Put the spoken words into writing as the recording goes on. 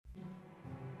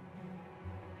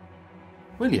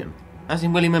William? As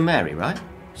in William and Mary, right?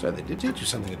 So they did teach you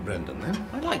something at Brendan, then?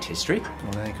 I liked history.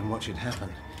 Well, now you can watch it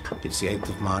happen. It's the 8th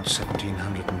of March,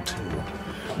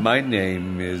 1702. My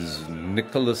name is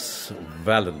Nikolas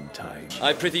Valentine.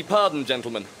 I prithee pardon,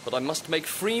 gentlemen, but I must make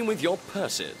free with your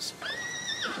purses.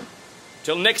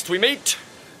 Till next we meet,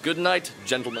 good night,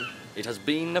 gentlemen. It has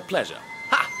been a pleasure.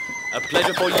 Ha! A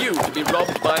pleasure for you to be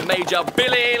robbed by Major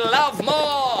Billy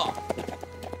Lovemore!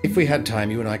 If we had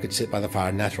time, you and I could sit by the fire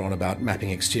and natter on about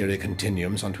mapping exterior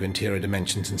continuums onto interior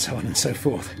dimensions and so on and so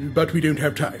forth. But we don't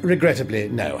have time. Regrettably,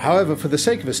 no. However, for the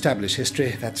sake of established history,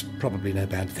 that's probably no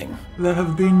bad thing. There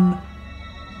have been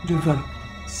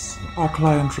developments. Our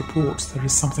client reports there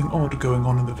is something odd going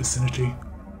on in the vicinity.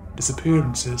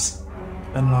 Disappearances.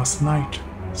 Then last night,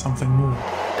 something more.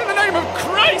 In the name of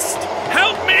Christ,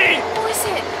 help me! What is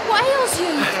it? What ails you?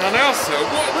 I don't know, sir.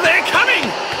 They're coming!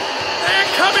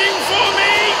 They're coming for me!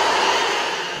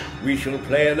 We shall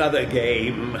play another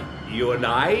game, you and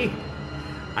I.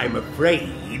 I'm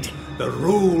afraid the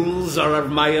rules are of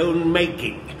my own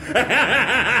making.